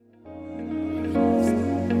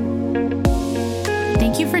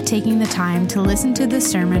you for taking the time to listen to this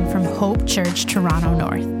sermon from Hope Church, Toronto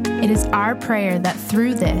North. It is our prayer that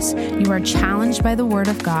through this, you are challenged by the Word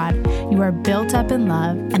of God, you are built up in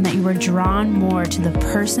love, and that you are drawn more to the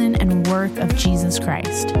person and work of Jesus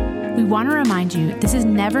Christ. We want to remind you, this is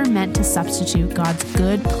never meant to substitute God's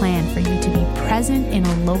good plan for you to be present in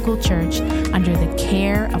a local church under the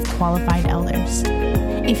care of qualified elders.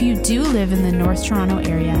 If you do live in the North Toronto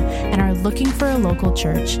area and are looking for a local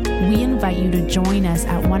church, we invite you to join us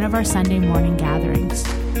at one of our Sunday morning gatherings.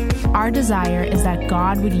 Our desire is that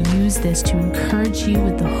God would use this to encourage you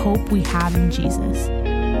with the hope we have in Jesus.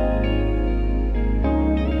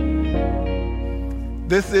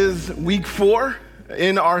 This is week 4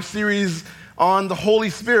 in our series on the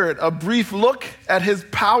Holy Spirit, a brief look at his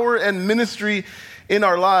power and ministry in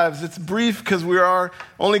our lives. It's brief because we are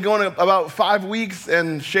only going about 5 weeks,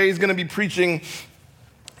 and Shay's going to be preaching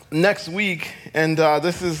next week. And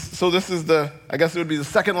this is the, I guess it would be the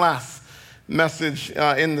second last message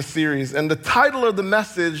in the series. And the title of the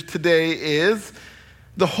message today is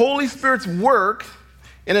The Holy Spirit's Work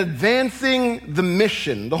in Advancing the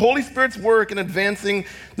Mission. The Holy Spirit's work in advancing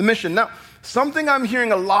the mission. Now, something I'm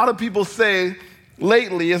hearing a lot of people say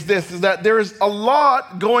lately is that there is a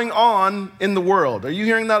lot going on in the world. Are you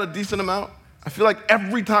hearing that a decent amount? I feel like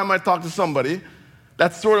every time I talk to somebody,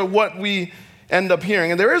 that's sort of what we end up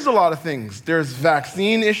hearing. And there is a lot of things. There's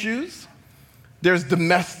vaccine issues, there's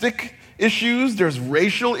domestic issues, there's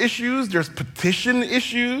racial issues, there's petition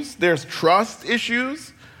issues, there's trust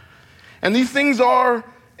issues. And these things are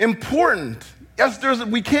important. Yes,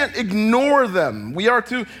 we can't ignore them. We are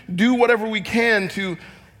to do whatever we can to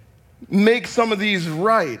make some of these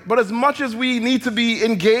right. But as much as we need to be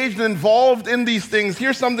engaged and involved in these things,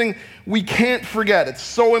 here's something we can't forget. It's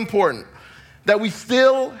so important that we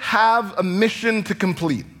still have a mission to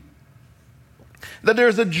complete. That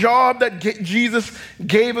there's a job that Jesus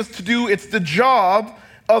gave us to do. It's the job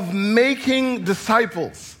of making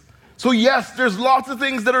disciples. So yes, there's lots of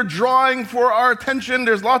things that are drawing for our attention.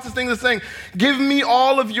 There's lots of things that are saying, give me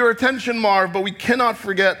all of your attention, Marv, but we cannot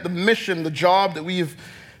forget the mission, the job that we've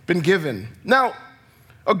been given. Now,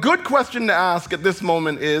 a good question to ask at this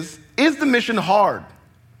moment is the mission hard?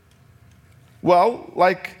 Well,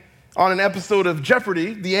 like on an episode of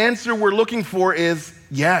Jeopardy, the answer we're looking for is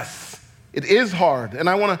yes, it is hard. And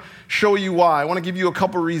I want to show you why. I want to give you a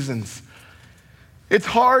couple reasons. It's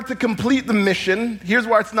hard to complete the mission. Here's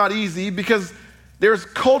why it's not easy, because there's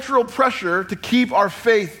cultural pressure to keep our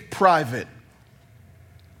faith private.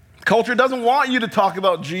 Culture doesn't want you to talk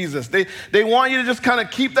about Jesus. They want you to just kind of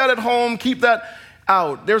keep that at home, keep that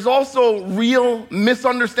out. There's also real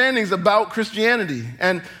misunderstandings about Christianity.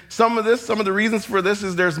 And some of the reasons for this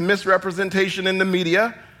is there's misrepresentation in the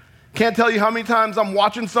media. Can't tell you how many times I'm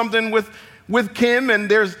watching something with Kim, and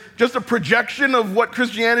there's just a projection of what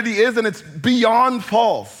Christianity is, and it's beyond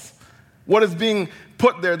false, what is being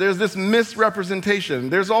put there. There's this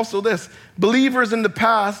misrepresentation. There's also this, believers in the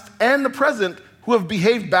past and the present who have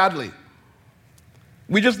behaved badly.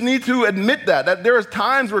 We just need to admit that there is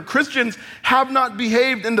times where Christians have not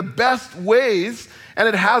behaved in the best ways, and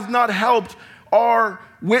it has not helped our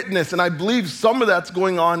witness, and I believe some of that's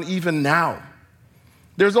going on even now.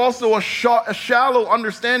 There's also a shallow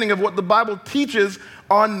understanding of what the Bible teaches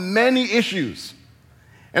on many issues.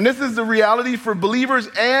 And this is the reality for believers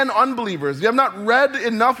and unbelievers. We have not read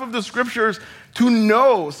enough of the scriptures to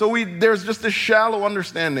know, so there's just a shallow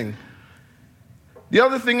understanding. The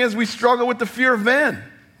other thing is we struggle with the fear of man.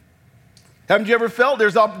 Haven't you ever felt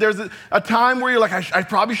there's a time where you're like, I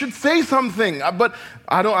probably should say something, but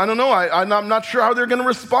I don't know. I'm not sure how they're going to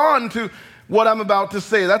respond to what I'm about to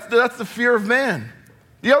say. That's the fear of man.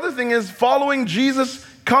 The other thing is following Jesus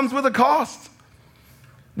comes with a cost.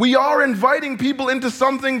 We are inviting people into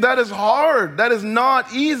something that is hard, that is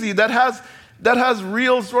not easy, that has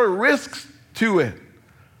real sort of risks to it.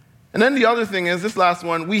 And then the other thing is, this last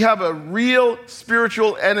one, we have a real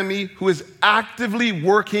spiritual enemy who is actively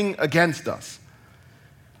working against us.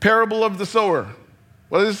 Parable of the sower.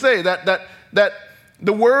 What does it say? That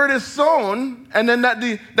the word is sown, and then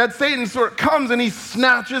that Satan sort of comes and he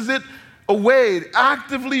snatches it away,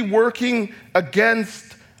 actively working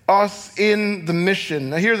against us in the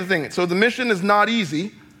mission. Now here's the thing. So the mission is not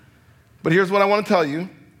easy, but here's what I want to tell you.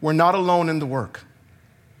 We're not alone in the work.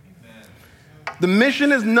 The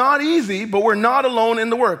mission is not easy, but we're not alone in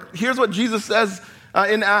the work. Here's what Jesus says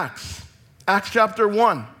in Acts chapter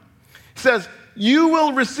 1. He says, you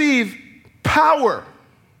will receive power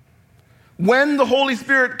when the Holy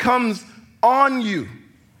Spirit comes on you.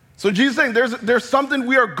 So Jesus is saying there's something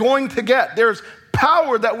we are going to get. There's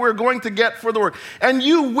power that we're going to get for the work. And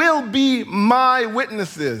you will be my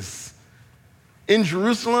witnesses in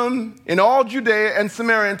Jerusalem, in all Judea and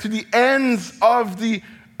Samaria, and to the ends of the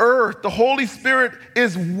earth. The Holy Spirit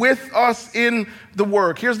is with us in the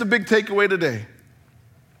work. Here's the big takeaway today.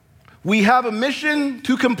 We have a mission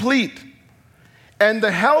to complete and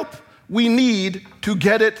the help we need to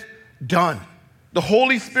get it done. The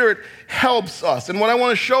Holy Spirit helps us. And what I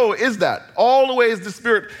want to show is that all the ways the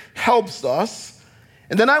Spirit helps us.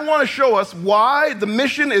 And then I want to show us why the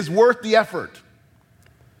mission is worth the effort.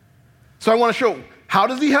 So I want to show, how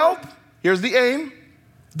does he help? Here's the aim.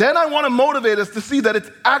 Then I want to motivate us to see that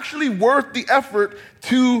it's actually worth the effort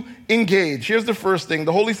to engage. Here's the first thing.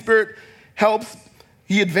 The Holy Spirit helps.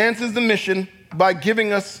 He advances the mission by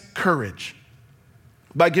giving us courage.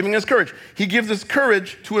 By giving us courage. He gives us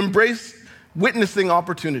courage to embrace witnessing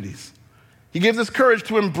opportunities. He gives us courage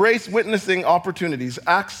to embrace witnessing opportunities.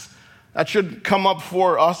 Acts, that should come up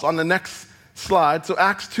for us on the next slide. So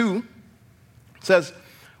Acts 2 says,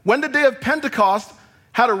 when the day of Pentecost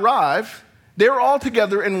had arrived, they were all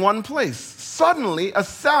together in one place. Suddenly, a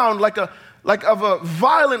sound like of a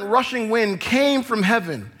violent rushing wind came from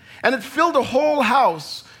heaven, and it filled the whole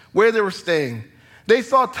house where they were staying. They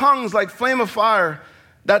saw tongues like flame of fire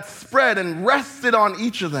that spread and rested on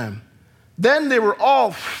each of them. Then they were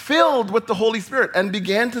all filled with the Holy Spirit and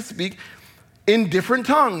began to speak in different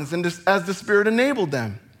tongues and as the Spirit enabled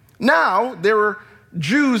them. Now there were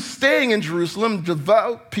Jews staying in Jerusalem,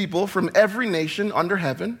 devout people from every nation under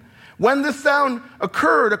heaven. When this sound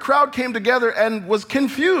occurred, a crowd came together and was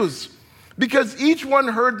confused because each one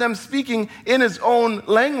heard them speaking in his own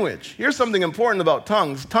language. Here's something important about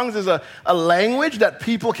tongues. Tongues is a language that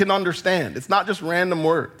people can understand. It's not just random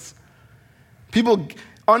words. People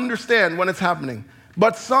understand when it's happening.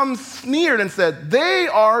 But some sneered and said, they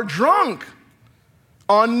are drunk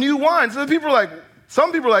on new wine. So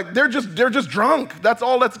some people are like, they're just drunk. That's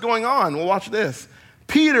all that's going on. Well, watch this.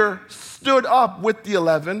 Peter stood up with the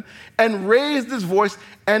 11 and raised his voice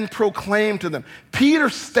and proclaimed to them. Peter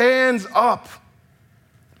stands up.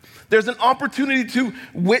 There's an opportunity to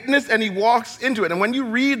witness, and he walks into it. And when you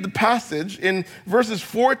read the passage in verses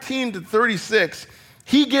 14 to 36,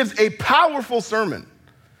 he gives a powerful sermon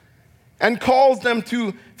and calls them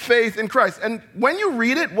to faith in Christ. And when you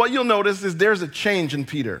read it, what you'll notice is there's a change in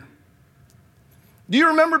Peter. Do you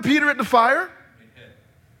remember Peter at the fire?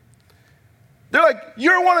 They're like,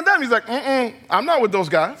 you're one of them. He's like, I'm not with those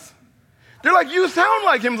guys. They're like, you sound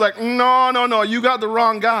like him. He's like, no, you got the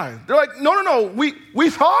wrong guy. They're like, no, we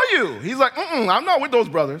saw you. He's like, I'm not with those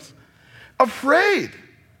brothers. Afraid.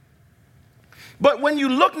 But when you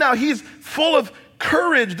look now, he's full of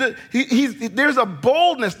courage. There's a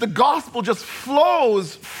boldness. The gospel just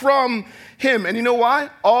flows from him. And you know why?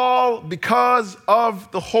 All because of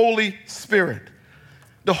the Holy Spirit.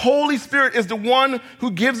 The Holy Spirit is the one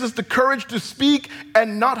who gives us the courage to speak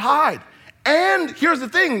and not hide. And here's the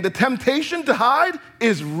thing, the temptation to hide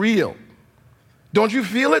is real. Don't you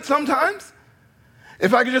feel it sometimes?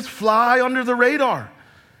 If I could just fly under the radar,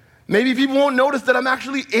 maybe people won't notice that I'm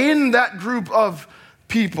actually in that group of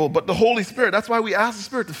people. But the Holy Spirit, that's why we ask the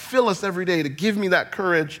Spirit to fill us every day, to give me that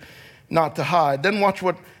courage not to hide. Then watch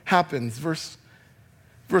what happens. Verse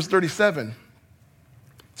 37.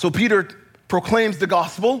 So Peter proclaims the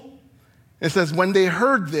gospel. It says, when they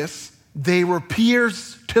heard this, they were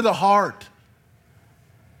pierced to the heart.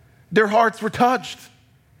 Their hearts were touched.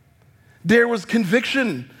 There was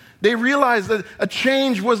conviction. They realized that a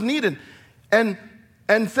change was needed. And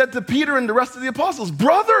said to Peter and the rest of the apostles,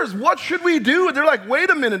 brothers, what should we do? They're like, wait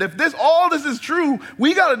a minute, if all this is true,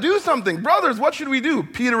 we got to do something. Brothers, what should we do?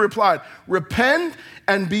 Peter replied, repent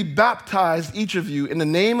and be baptized, each of you, in the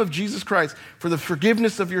name of Jesus Christ for the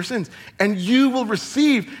forgiveness of your sins, and you will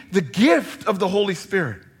receive the gift of the Holy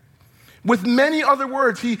Spirit. With many other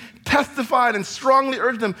words, he testified and strongly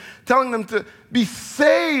urged them, telling them to be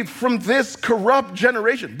saved from this corrupt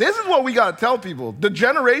generation. This is what we got to tell people. The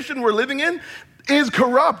generation we're living in is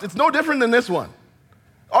corrupt. It's no different than this one.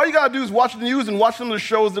 All you got to do is watch the news and watch some of the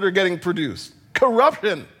shows that are getting produced.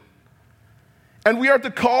 Corruption. And we are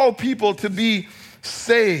to call people to be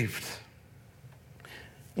saved.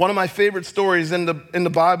 One of my favorite stories in the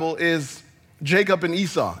Bible is Jacob and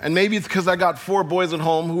Esau. And maybe it's because I got 4 boys at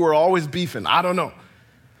home who are always beefing. I don't know.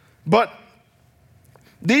 But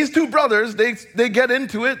these 2 brothers, they get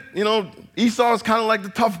into it. You know, Esau is kind of like the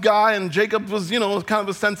tough guy, and Jacob was, kind of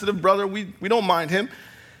a sensitive brother. We don't mind him.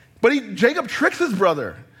 But Jacob tricks his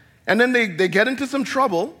brother. And then they get into some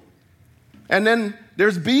trouble. And then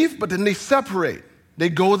there's beef, but then they separate. They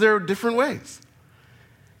go their different ways.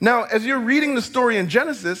 Now, as you're reading the story in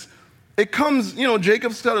Genesis, it comes,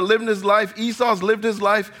 Jacob's started living his life, Esau's lived his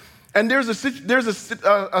life, and there's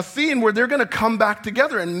a scene where they're going to come back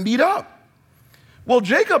together and meet up. Well,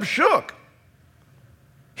 Jacob shook.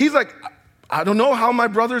 He's like, I don't know how my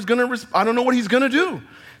brother's going to I don't know what he's going to do.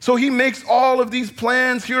 So he makes all of these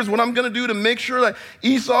plans. Here's what I'm going to do to make sure that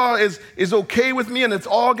Esau is okay with me and it's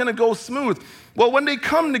all going to go smooth. Well, when they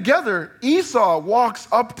come together, Esau walks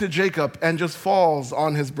up to Jacob and just falls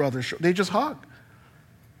on his brother's shoulder. They just hug.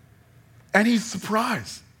 And he's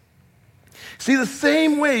surprised. See, the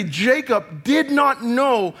same way Jacob did not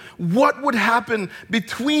know what would happen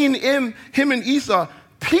between him and Esau,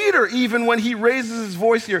 Peter, even when he raises his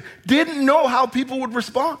voice here, didn't know how people would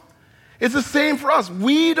respond. It's the same for us.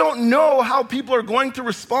 We don't know how people are going to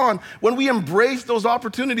respond when we embrace those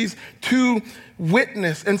opportunities to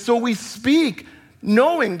witness. And so we speak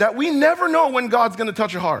knowing that we never know when God's going to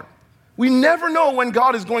touch a heart. We never know when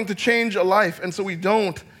God is going to change a life, and so we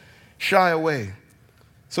don't shy away.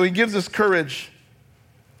 So he gives us courage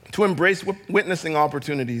to embrace witnessing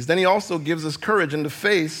opportunities. Then he also gives us courage in the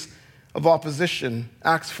face of opposition.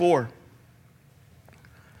 Acts 4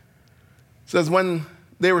 says, when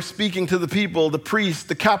they were speaking to the people, the priest,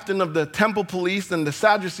 the captain of the temple police, and the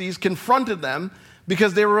Sadducees confronted them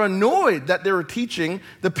because they were annoyed that they were teaching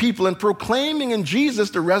the people and proclaiming in Jesus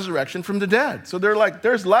the resurrection from the dead. So they're like,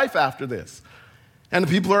 there's life after this. And the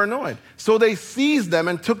people are annoyed. So they seized them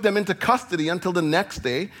and took them into custody until the next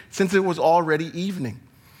day, since it was already evening.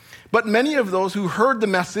 But many of those who heard the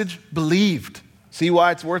message believed. See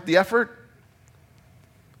why it's worth the effort?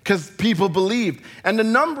 Because people believed. And the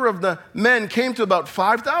number of the men came to about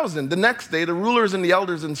 5,000. The next day, the rulers and the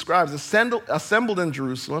elders and scribes assembled in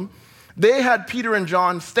Jerusalem. They had Peter and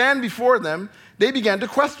John stand before them. They began to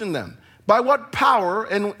question them. By what power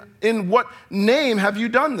and in what name have you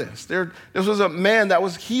done this? This was a man that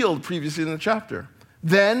was healed previously in the chapter.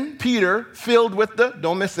 Then Peter, filled with the,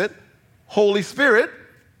 don't miss it, Holy Spirit,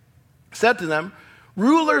 said to them,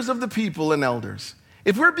 rulers of the people and elders,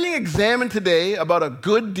 if we're being examined today about a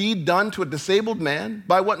good deed done to a disabled man,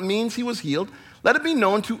 by what means he was healed, let it be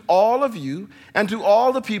known to all of you and to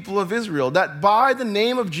all the people of Israel that by the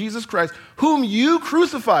name of Jesus Christ, whom you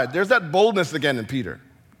crucified, there's that boldness again in Peter,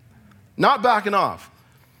 not backing off,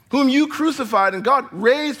 whom you crucified and God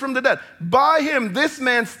raised from the dead. By him, this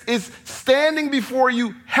man is standing before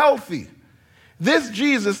you healthy. This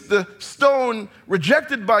Jesus, the stone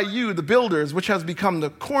rejected by you, the builders, which has become the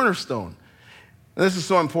cornerstone. This is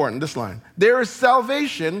so important, this line. There is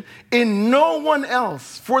salvation in no one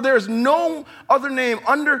else, for there is no other name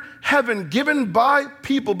under heaven given by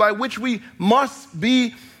people by which we must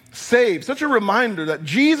be saved. Such a reminder that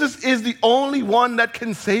Jesus is the only one that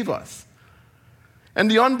can save us.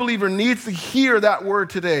 And the unbeliever needs to hear that word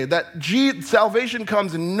today, that salvation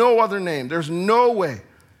comes in no other name. There's no way.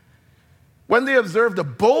 When they observed the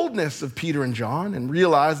boldness of Peter and John and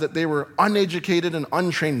realized that they were uneducated and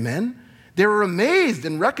untrained men, they were amazed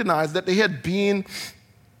and recognized that they had been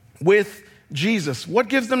with Jesus. What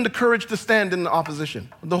gives them the courage to stand in the opposition?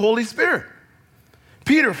 The Holy Spirit.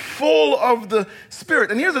 Peter, full of the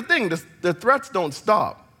Spirit. And here's the thing, the threats don't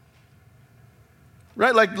stop.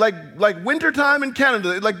 Right? Like wintertime in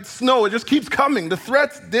Canada, like snow, it just keeps coming. The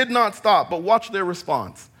threats did not stop, but watch their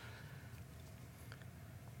response.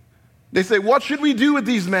 They say, what should we do with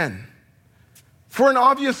these men? For an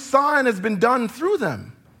obvious sign has been done through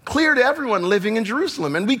them, clear to everyone living in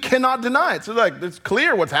Jerusalem, and we cannot deny it. So it's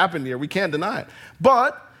clear what's happened here. We can't deny it.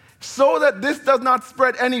 But so that this does not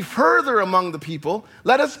spread any further among the people,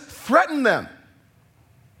 let us threaten them.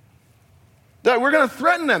 That we're going to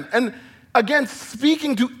threaten them. And again,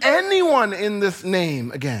 speaking to anyone in this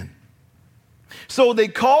name again. So they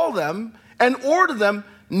call them and order them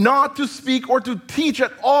not to speak or to teach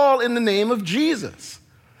at all in the name of Jesus.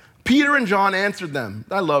 Peter and John answered them,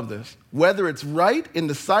 I love this, whether it's right in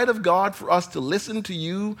the sight of God for us to listen to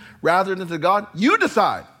you rather than to God, you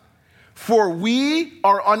decide. For we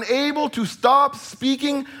are unable to stop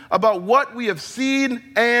speaking about what we have seen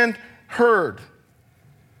and heard.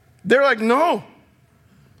 They're like, no,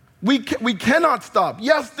 we cannot stop.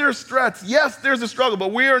 Yes, there's threats. Yes, there's a struggle,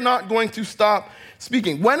 but we are not going to stop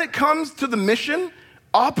speaking. When it comes to the mission,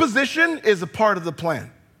 opposition is a part of the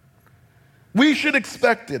plan. We should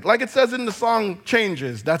expect it. Like it says in the song,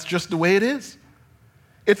 Changes. That's just the way it is.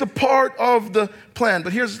 It's a part of the plan.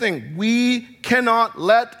 But here's the thing. We cannot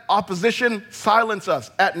let opposition silence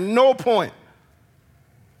us at no point.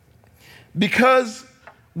 Because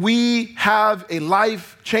we have a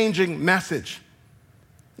life-changing message.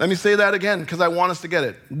 Let me say that again because I want us to get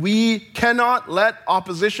it. We cannot let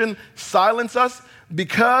opposition silence us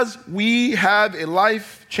because we have a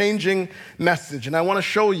life-changing message. And I want to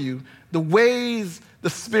show you the ways the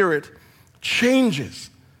Spirit changes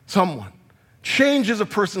someone, changes a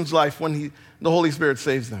person's life when the Holy Spirit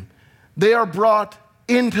saves them. they are brought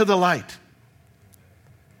into the light.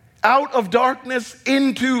 Out of darkness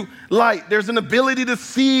into light. There's an ability to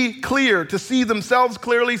see clear, to see themselves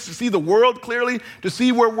clearly, to see the world clearly, to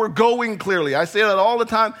see where we're going clearly. I say that all the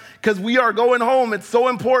time because we are going home. It's so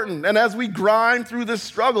important. And as we grind through this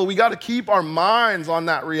struggle, we got to keep our minds on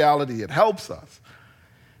that reality. It helps us.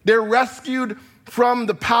 They're rescued from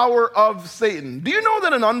the power of Satan. Do you know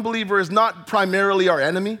that an unbeliever is not primarily our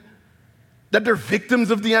enemy? That they're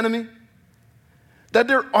victims of the enemy? That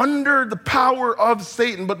they're under the power of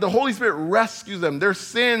Satan, but the Holy Spirit rescues them. Their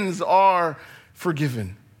sins are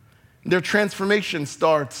forgiven. Their transformation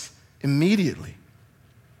starts immediately.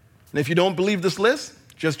 And if you don't believe this list,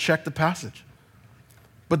 just check the passage.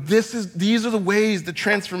 But these are the ways the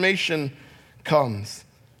transformation comes.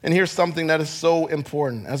 And here's something that is so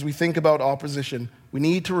important. As we think about opposition, we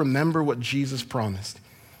need to remember what Jesus promised.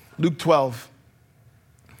 Luke 12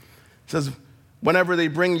 says, whenever they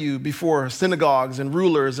bring you before synagogues and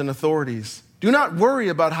rulers and authorities, do not worry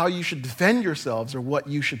about how you should defend yourselves or what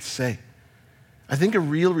you should say. I think a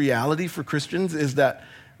real reality for Christians is that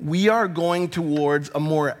we are going towards a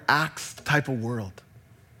more Acts type of world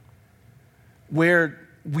where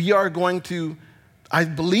we are going to, I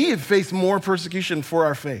believe, face more persecution for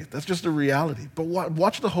our faith. That's just a reality. But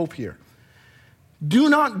watch the hope here. Do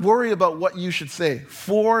not worry about what you should say,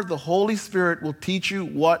 for the Holy Spirit will teach you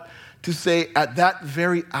what to say at that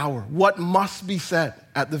very hour, what must be said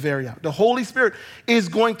at the very hour. The Holy Spirit is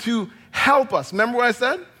going to help us. Remember what I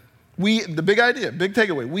said? The big idea, big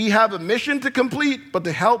takeaway. We have a mission to complete, but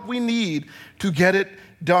the help we need to get it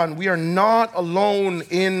done. We are not alone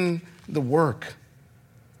in the work.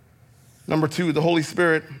 Number 2, the Holy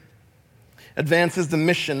Spirit advances the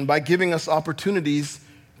mission by giving us opportunities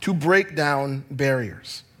to break down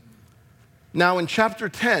barriers. Now, in chapter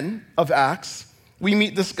 10 of Acts, we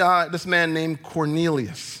meet this man named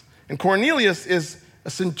Cornelius. And Cornelius is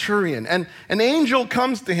a centurion. And an angel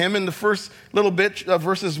comes to him in the first little bit,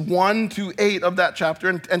 verses 1 to 8 of that chapter,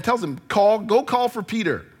 and tells him, go call for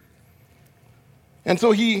Peter. And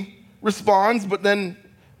so he responds, but then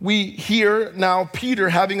we hear now Peter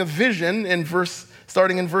having a vision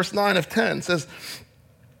starting in verse 9 of 10. It says,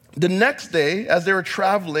 the next day, as they were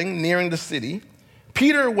traveling, nearing the city,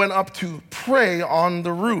 Peter went up to pray on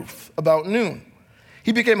the roof about noon.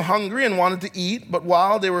 He became hungry and wanted to eat, but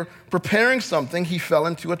while they were preparing something, he fell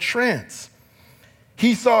into a trance.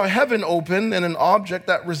 He saw heaven open and an object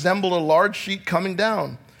that resembled a large sheet coming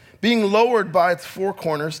down, being lowered by its four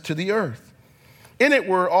corners to the earth. In it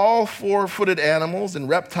were all four-footed animals and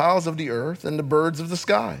reptiles of the earth and the birds of the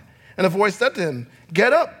sky. And a voice said to him,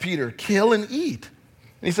 get up, Peter, kill and eat.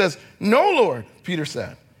 And he says, no, Lord, Peter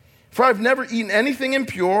said, for I've never eaten anything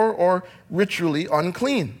impure or ritually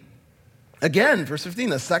unclean. Again, verse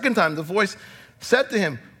 15, a second time the voice said to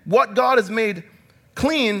him, what God has made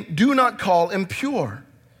clean, do not call impure.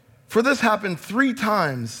 For this happened 3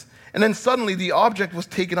 times, and then suddenly the object was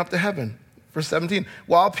taken up to heaven. Verse 17,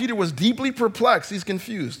 while Peter was deeply perplexed, he's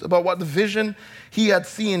confused about what the vision he had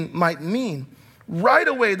seen might mean. Right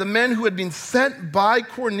away, the men who had been sent by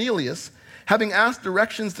Cornelius, having asked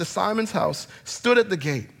directions to Simon's house, stood at the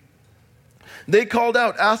gate. They called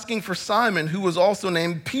out, asking for Simon, who was also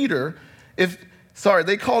named Peter,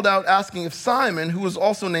 they called out asking if Simon, who was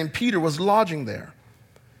also named Peter, was lodging there.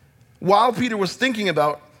 While Peter was thinking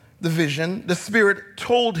about the vision, the Spirit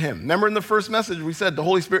told him. Remember in the first message we said the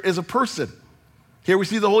Holy Spirit is a person. Here we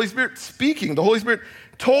see the Holy Spirit speaking. The Holy Spirit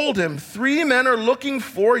told him, 3 men are looking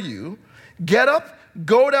for you. Get up,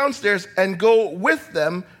 go downstairs, and go with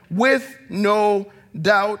them with no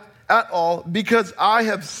doubt at all, because I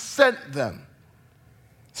have sent them.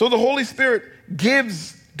 So the Holy Spirit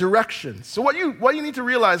gives direction. So what you need to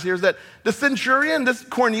realize here is that the centurion, this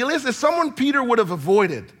Cornelius, is someone Peter would have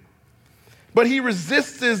avoided. But he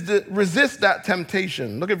resists that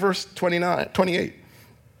temptation. Look at verse 28. It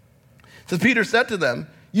says, Peter said to them,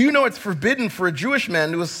 you know it's forbidden for a Jewish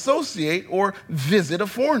man to associate or visit a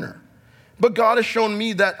foreigner. But God has shown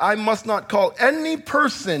me that I must not call any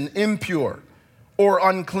person impure or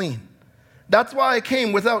unclean. That's why I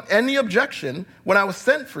came without any objection when I was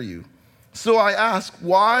sent for you. So I ask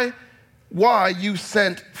why you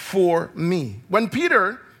sent for me. When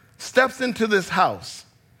Peter steps into this house,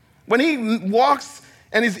 when he walks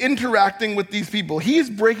and is interacting with these people, he's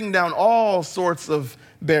breaking down all sorts of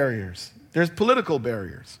barriers. There's political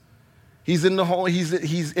barriers. He's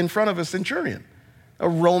in front of a centurion, a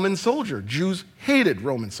Roman soldier. Jews hated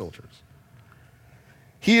Roman soldiers.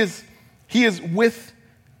 He's with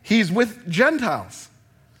Gentiles.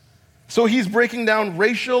 So he's breaking down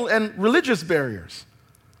racial and religious barriers.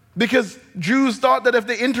 because Jews thought that if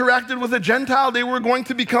they interacted with a Gentile, they were going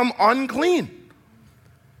to become unclean.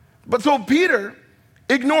 But so Peter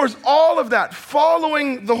ignores all of that,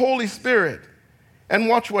 following the Holy Spirit. And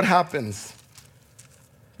watch what happens.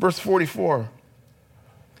 Verse 44.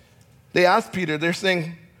 They asked Peter, they're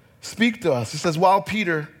saying, speak to us. It says, while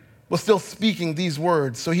Peter was still speaking these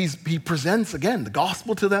words, so he presents again the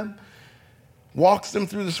gospel to them, walks them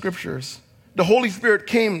through the scriptures. The Holy Spirit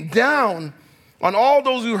came down on all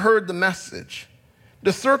those who heard the message.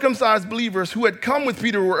 The circumcised believers who had come with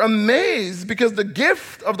Peter were amazed because the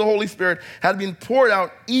gift of the Holy Spirit had been poured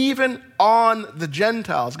out even on the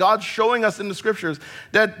Gentiles. God's showing us in the scriptures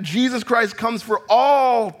that Jesus Christ comes for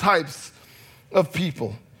all types of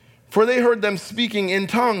people. For they heard them speaking in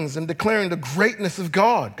tongues and declaring the greatness of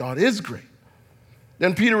God. God is great.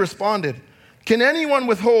 Then Peter responded, can anyone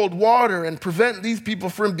withhold water and prevent these people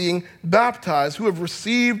from being baptized who have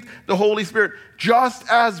received the Holy Spirit just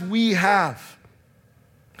as we have?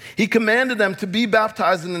 He commanded them to be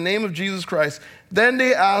baptized in the name of Jesus Christ. Then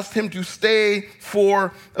they asked him to stay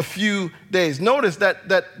for a few days. Notice that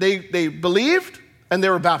they believed and they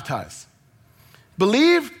were baptized.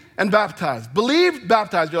 Believed and baptized. Believed,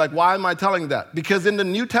 baptized. You're like, why am I telling that? Because in the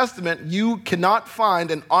New Testament, you cannot find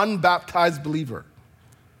an unbaptized believer.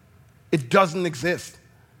 It doesn't exist.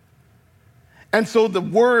 And so the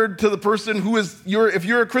word to the person who is, if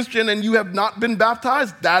you're a Christian and you have not been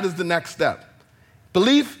baptized, that is the next step.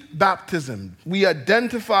 Belief, baptism. We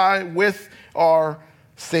identify with our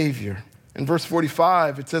Savior. In verse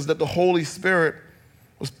 45, it says that the Holy Spirit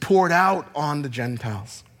was poured out on the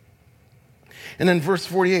Gentiles. And in verse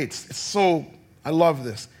 48, I love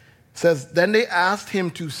this. It says, then they asked him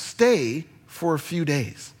to stay for a few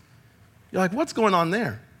days. You're like, what's going on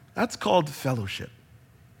there? That's called fellowship.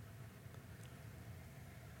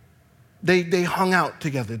 They hung out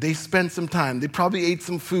together. They spent some time. They probably ate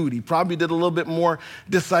some food. He probably did a little bit more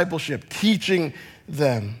discipleship, teaching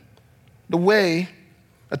them the way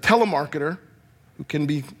a telemarketer, who can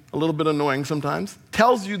be a little bit annoying sometimes,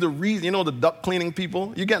 tells you the reason. You know, the duct cleaning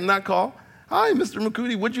people, you getting that call? Hi, Mr.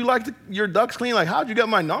 Makudi, would you like your ducts cleaned? Like, how'd you get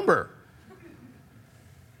my number?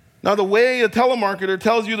 Now, the way a telemarketer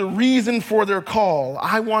tells you the reason for their call,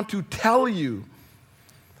 I want to tell you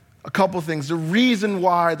a couple things. The reason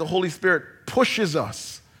why the Holy Spirit pushes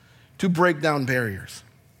us to break down barriers.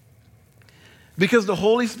 Because the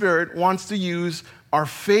Holy Spirit wants to use our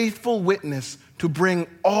faithful witness to bring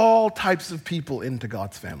all types of people into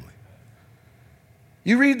God's family.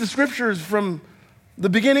 You read the scriptures from the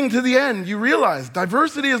beginning to the end, you realize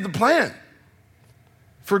diversity is the plan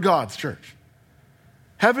for God's church.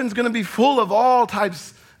 Heaven's going to be full of all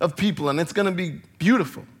types of people, and it's going to be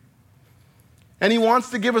beautiful. And he wants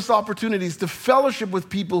to give us opportunities to fellowship with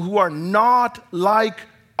people who are not like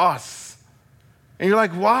us. And you're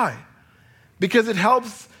like, why? Because it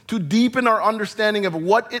helps to deepen our understanding of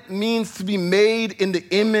what it means to be made in the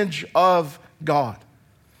image of God.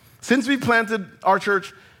 Since we planted our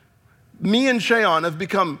church, me and Shayon have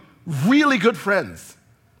become really good friends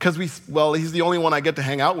because he's the only one I get to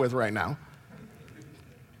hang out with right now.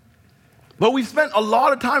 But we've spent a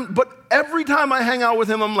lot of time, but every time I hang out with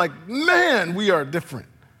him, I'm like, man, we are different.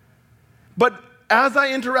 But as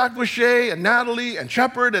I interact with Shay and Natalie and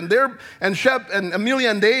Shepard and Shep and Amelia,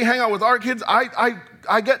 and they hang out with our kids,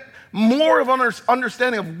 I get more of an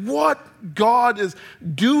understanding of what God is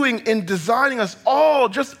doing in designing us all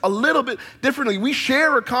just a little bit differently. We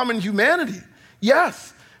share a common humanity,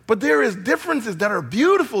 yes, but there is differences that are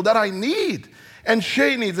beautiful that I need. And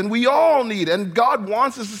Shay needs, and we all need. And God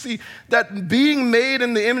wants us to see that being made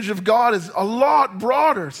in the image of God is a lot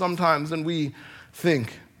broader sometimes than we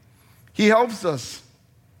think. He helps us.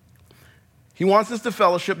 He wants us to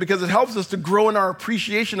fellowship because it helps us to grow in our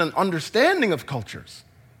appreciation and understanding of cultures.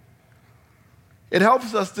 It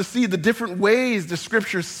helps us to see the different ways the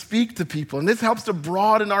scriptures speak to people, and this helps to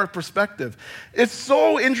broaden our perspective. It's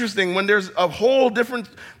so interesting when there's a whole different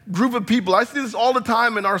group of people. I see this all the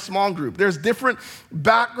time in our small group. There's different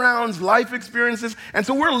backgrounds, life experiences, and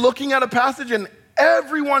so we're looking at a passage and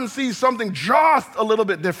everyone sees something just a little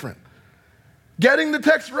bit different. Getting the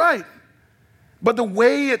text right. But the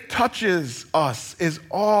way it touches us is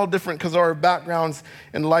all different because of our backgrounds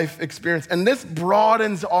and life experience. And this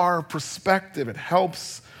broadens our perspective. It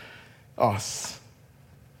helps us.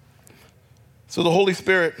 So the Holy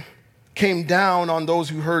Spirit came down on those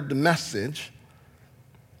who heard the message.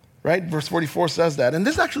 Right? Verse 44 says that. And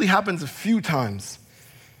this actually happens a few times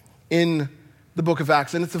in the book of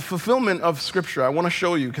Acts. And it's a fulfillment of Scripture. I want to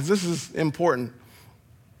show you because this is important.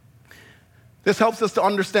 This helps us to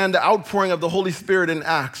understand the outpouring of the Holy Spirit in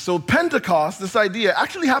Acts. So Pentecost, this idea,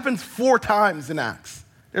 actually happens 4 times in Acts.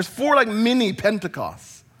 There's 4 like mini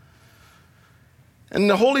Pentecosts. And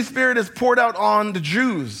the Holy Spirit is poured out on the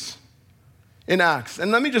Jews in Acts.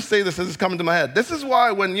 And let me just say this as it's coming to my head. This is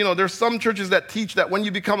why when, there's some churches that teach that when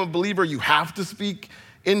you become a believer, you have to speak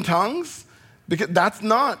in tongues, because that's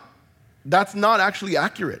not actually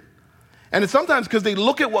accurate. And it's sometimes because they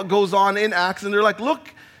look at what goes on in Acts and they're like,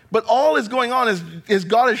 look, but all is going on is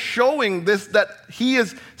God is showing this, that he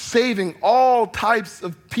is saving all types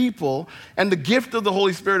of people, and the gift of the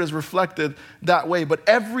Holy Spirit is reflected that way. But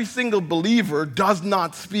every single believer does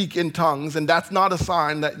not speak in tongues, and that's not a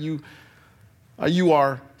sign that you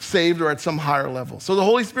are saved or at some higher level. So the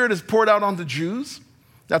Holy Spirit is poured out on the Jews.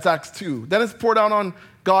 That's Acts 2. Then it's poured out on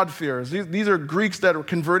God-fearers. These are Greeks that were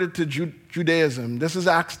converted to Judaism. This is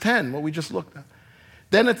Acts 10, what we just looked at.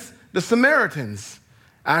 Then it's the Samaritans,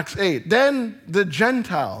 Acts 8. Then the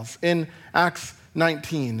Gentiles in Acts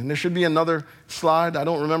 19. And there should be another slide. I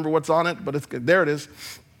don't remember what's on it, but there it is.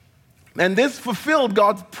 And this fulfilled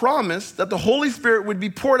God's promise that the Holy Spirit would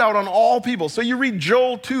be poured out on all people. So you read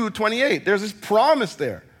Joel 2:28. There's this promise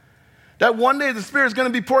there that one day the Spirit is going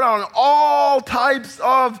to be poured out on all types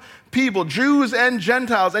of people, Jews and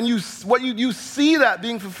Gentiles. And you see that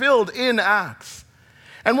being fulfilled in Acts.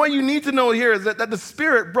 And what you need to know here is that the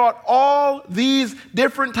Spirit brought all these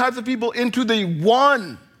different types of people into the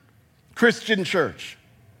one Christian church.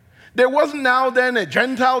 There wasn't now then a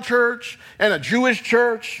Gentile church and a Jewish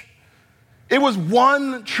church. It was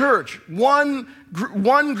one church, one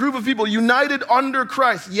group of people united under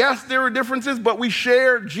Christ. Yes, there were differences, but we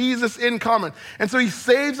share Jesus in common. And so he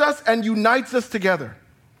saves us and unites us together.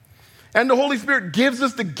 And the Holy Spirit gives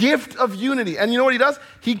us the gift of unity. And you know what he does?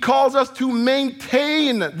 He calls us to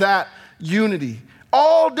maintain that unity.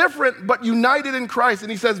 All different, but united in Christ.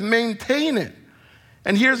 And he says, maintain it.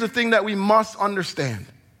 And here's the thing that we must understand.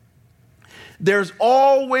 There's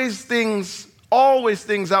always things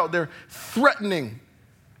out there threatening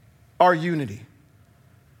our unity,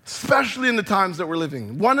 especially in the times that we're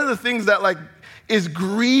living. One of the things that is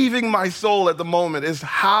grieving my soul at the moment is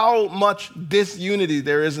how much disunity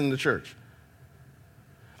there is in the church.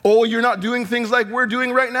 Oh, you're not doing things like we're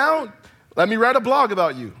doing right now? Let me write a blog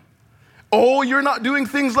about you. Oh, you're not doing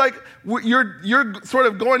things like you're sort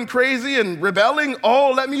of going crazy and rebelling?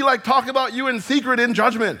 Oh, let me talk about you in secret in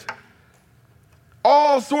judgment.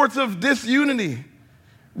 All sorts of disunity.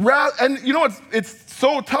 And you know, it's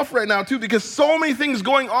so tough right now too, because so many things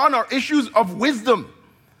going on are issues of wisdom.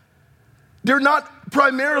 They're not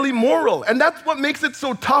primarily moral. And that's what makes it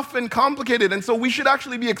so tough and complicated. And so we should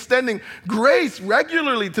actually be extending grace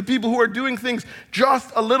regularly to people who are doing things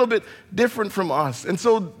just a little bit different from us. And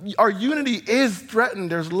so our unity is threatened.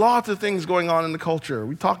 There's lots of things going on in the culture.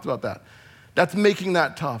 We talked about that. That's making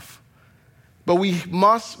that tough. But we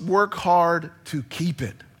must work hard to keep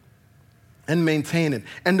it and maintain it.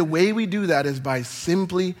 And the way we do that is by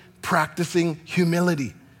simply practicing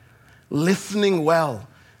humility, listening well,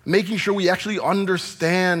 making sure we actually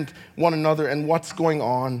understand one another and what's going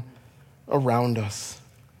on around us.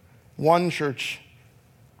 One church,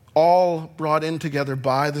 all brought in together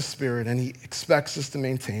by the Spirit, and he expects us to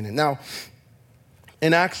maintain it. Now,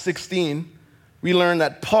 in Acts 16, we learn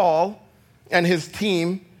that Paul and his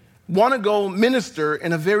team want to go minister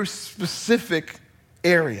in a very specific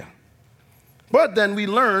area. But then we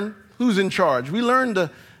learn who's in charge. We learn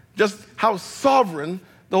just how sovereign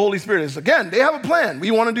the Holy Spirit is. Again, they have a plan. We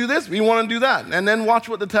want to do this, we want to do that. And then watch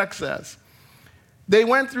what the text says. They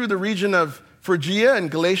went through the region of Phrygia and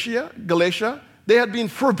Galatia. They had been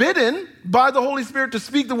forbidden by the Holy Spirit to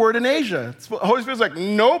speak the word in Asia. The Holy Spirit's like,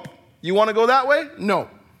 nope. You want to go that way? No.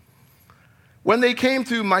 When they came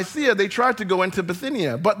to Mysia, they tried to go into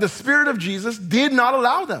Bithynia, but the Spirit of Jesus did not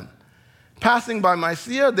allow them. Passing by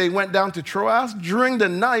Mysia, they went down to Troas. During the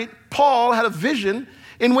night, Paul had a vision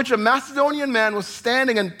in which a Macedonian man was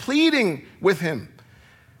standing and pleading with him.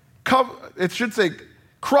 It should say,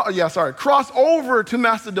 cross over to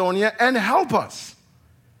Macedonia and help us.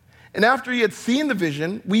 And after he had seen the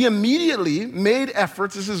vision, we immediately made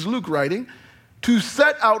efforts, this is Luke writing, to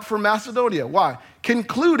set out for Macedonia. Why?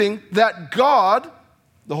 Concluding that God,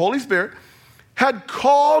 the Holy Spirit, had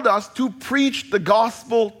called us to preach the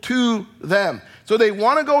gospel to them. So they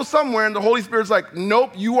want to go somewhere, and the Holy Spirit's like,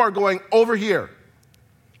 nope, you are going over here.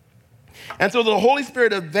 And so the Holy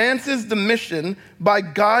Spirit advances the mission by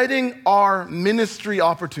guiding our ministry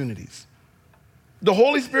opportunities. The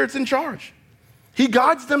Holy Spirit's in charge. He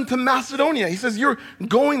guides them to Macedonia. He says, you're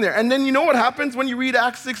going there. And then you know what happens when you read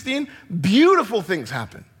Acts 16? Beautiful things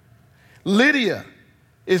happen. Lydia,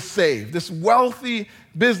 is saved, this wealthy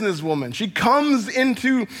businesswoman. She comes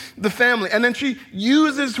into the family, and then she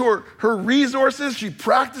uses her resources. She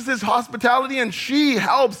practices hospitality, and she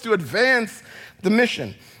helps to advance the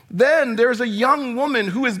mission. Then there's a young woman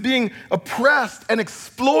who is being oppressed and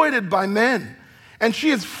exploited by men, and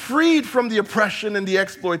she is freed from the oppression and the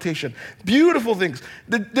exploitation. Beautiful things.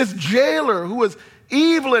 This jailer who was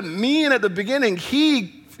evil and mean at the beginning,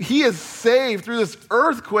 he is saved through this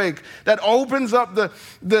earthquake that opens up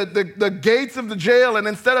the gates of the jail. And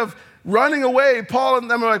instead of running away, Paul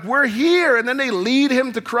and them are like, we're here. And then they lead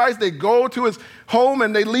him to Christ. They go to his home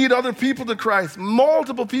and they lead other people to Christ.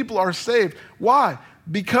 Multiple people are saved. Why?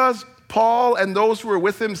 Because Paul and those who were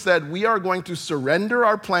with him said, we are going to surrender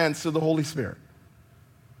our plans to the Holy Spirit.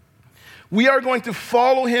 We are going to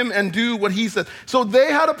follow him and do what he said. So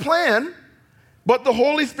they had a plan, but the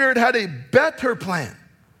Holy Spirit had a better plan.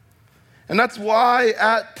 And that's why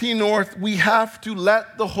at T-North, we have to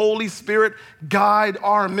let the Holy Spirit guide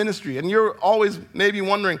our ministry. And you're always maybe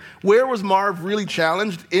wondering, where was Marv really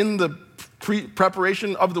challenged in the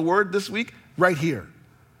preparation of the word this week? Right here.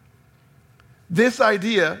 This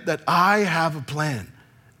idea that I have a plan.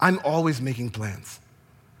 I'm always making plans.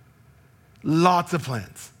 Lots of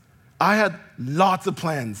plans. I had lots of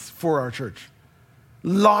plans for our church.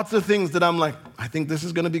 Lots of things that I'm like, I think this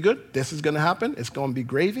is going to be good. This is going to happen. It's going to be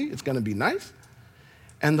gravy. It's going to be nice.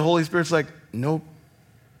 And the Holy Spirit's like, nope.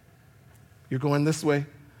 You're going this way.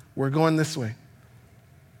 We're going this way.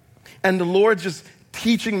 And the Lord's just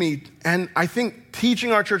teaching me, and I think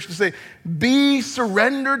teaching our church to say, be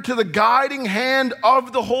surrendered to the guiding hand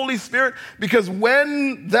of the Holy Spirit, because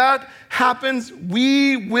when that happens,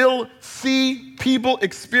 we will see people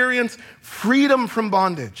experience freedom from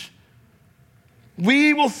bondage.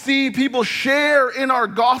 We will see people share in our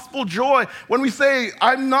gospel joy when we say,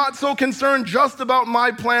 I'm not so concerned just about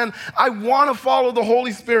my plan. I want to follow the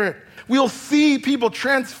Holy Spirit. We'll see people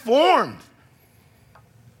transformed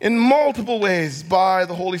in multiple ways by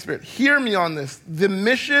the Holy Spirit. Hear me on this. The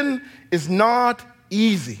mission is not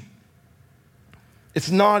easy.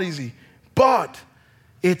 It's not easy, but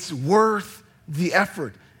it's worth the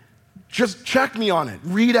effort. Just check me on it.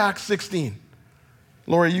 Read Acts 16.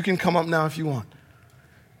 Laura, you can come up now if you want.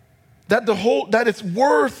 That it's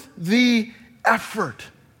worth the effort.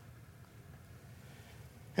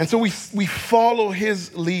 And so we follow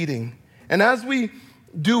his leading. And as we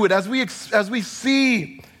do it, as we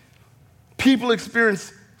see people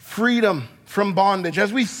experience freedom from bondage,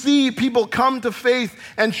 as we see people come to faith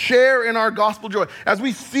and share in our gospel joy, as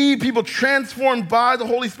we see people transformed by the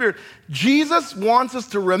Holy Spirit, Jesus wants us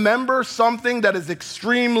to remember something that is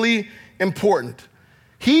extremely important.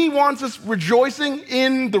 He wants us rejoicing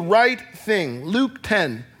in the right thing. Luke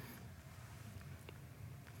 10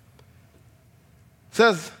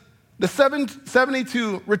 says, the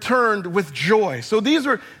 72 returned with joy. So these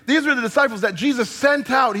were the disciples that Jesus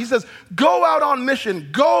sent out. He says, go out on mission,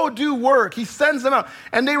 go do work. He sends them out.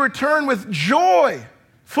 And they return with joy,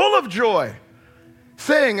 full of joy,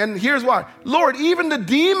 saying, and here's why, Lord, even the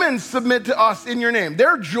demons submit to us in your name.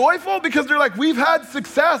 They're joyful because they're like, we've had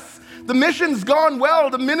success. The mission's gone well.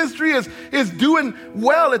 The ministry is doing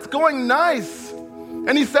well. It's going nice.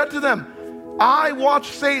 And he said to them, I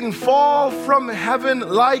watched Satan fall from heaven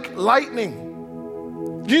like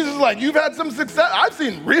lightning. Jesus is like, you've had some success. I've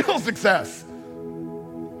seen real success.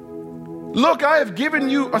 Look, I have given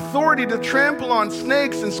you authority to trample on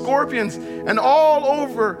snakes and scorpions and all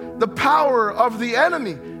over the power of the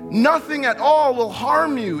enemy. Nothing at all will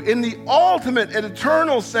harm you in the ultimate and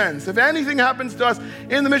eternal sense. If anything happens to us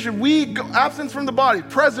in the mission, we go absent from the body,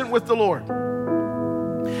 present with the Lord.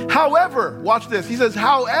 However, watch this. He says,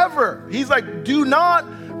 however, he's like, do not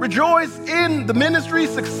rejoice in the ministry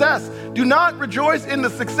success. Do not rejoice in the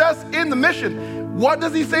success in the mission. What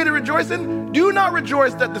does he say to rejoice in? Do not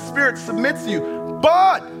rejoice that the Spirit submits you,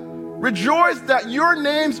 but rejoice that your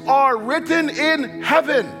names are written in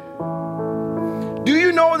heaven. Do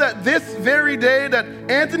you know that this very day that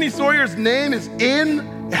Anthony Sawyer's name is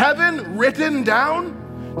in heaven, written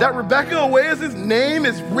down? That Rebecca Oweas' name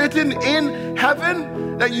is written in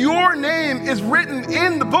heaven? That your name is written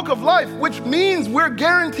in the book of life, which means we're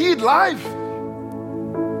guaranteed life.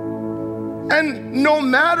 And no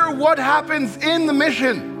matter what happens in the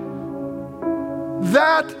mission,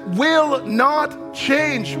 that will not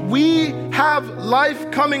change. We have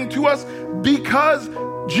life coming to us because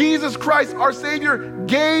Jesus Christ, our Savior,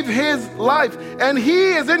 gave his life, and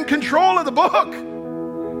he is in control of the book.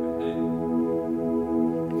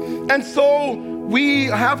 And so we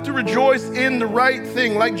have to rejoice in the right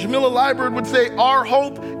thing. Like Jamila Liebert would say, our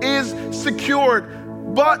hope is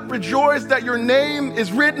secured, but rejoice that your name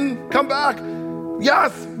is written, come back,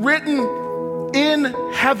 Yes, written in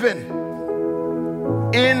heaven.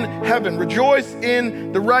 In heaven. Rejoice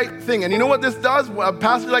in the right thing. And you know what this does? A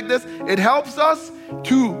passage like this, it helps us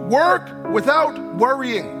to work without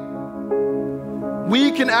worrying.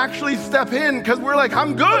 We can actually step in because we're like,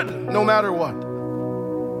 I'm good no matter what.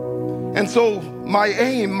 And so my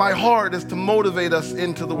aim, my heart is to motivate us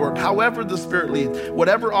into the work, however the Spirit leads,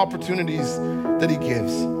 whatever opportunities that He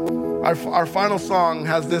gives. Our final song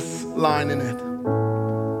has this line in it.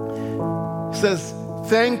 It says,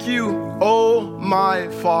 thank you, oh my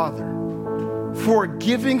Father, for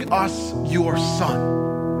giving us your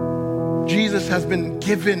Son. Jesus has been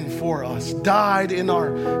given for us, died in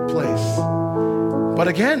our place. But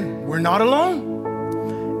again, we're not alone.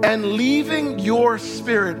 And leaving your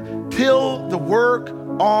Spirit till the work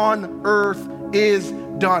on earth is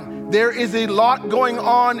done. There is a lot going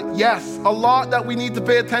on, yes. A lot that we need to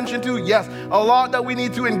pay attention to, yes. A lot that we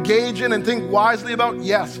need to engage in and think wisely about,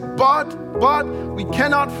 yes. But we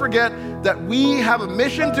cannot forget that we have a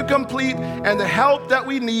mission to complete and the help that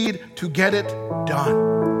we need to get it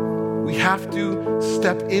done. We have to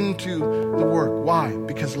step into the work. Why?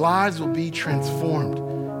 Because lives will be transformed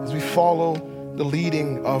as we follow the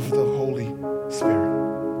leading of the Holy Spirit.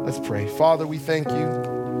 Let's pray. Father, we thank you,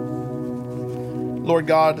 Lord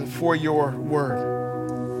God, for your word.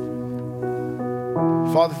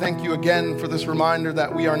 Father, thank you again for this reminder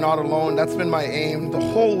that we are not alone. That's been my aim the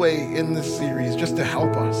whole way in this series, just to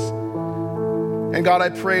help us. And God, I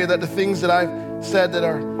pray that the things that I've said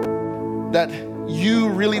that you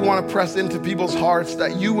really want to press into people's hearts,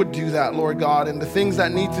 that you would do that, Lord God, and the things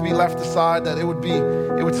that need to be left aside, that it would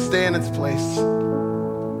stay in its place.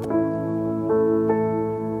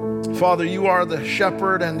 Father, you are the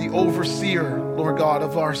shepherd and the overseer, Lord God,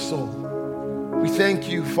 of our soul. We thank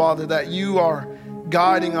you, Father, that you are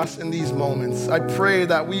guiding us in these moments. I pray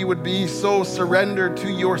that we would be so surrendered to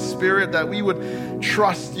your Spirit, that we would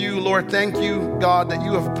trust you. Lord, thank you, God, that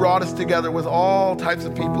you have brought us together with all types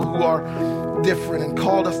of people who are different and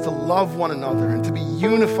called us to love one another and to be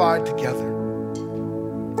unified together.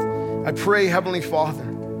 I pray, Heavenly Father,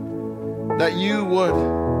 that you would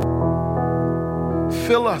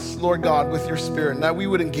fill us, Lord God, with your Spirit, and that we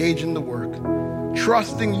would engage in the work,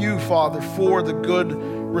 trusting you, Father, for the good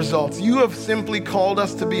results. You have simply called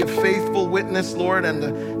us to be a faithful witness, Lord, and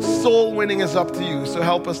the soul winning is up to you, so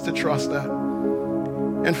help us to trust that.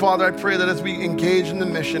 And Father, I pray that as we engage in the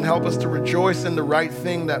mission, help us to rejoice in the right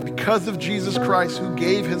thing, that because of Jesus Christ who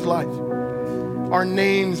gave his life, our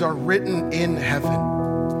names are written in heaven,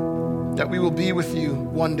 that we will be with you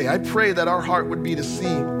one day. I pray that our heart would be to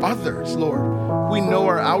see others, Lord, we know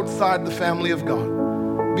are outside the family of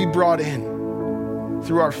God, be brought in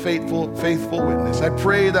through our faithful witness. I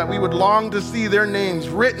pray that we would long to see their names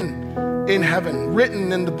written in heaven,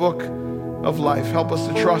 written in the book of life. Help us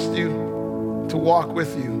to trust you, to walk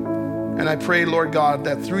with you. And I pray, Lord God,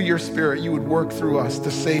 that through your Spirit, you would work through us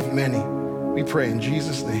to save many. We pray in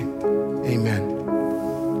Jesus' name, amen.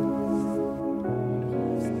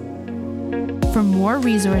 For more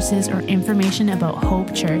resources or information about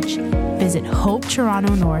Hope Church, visit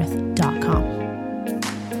hopetorontonorth.com.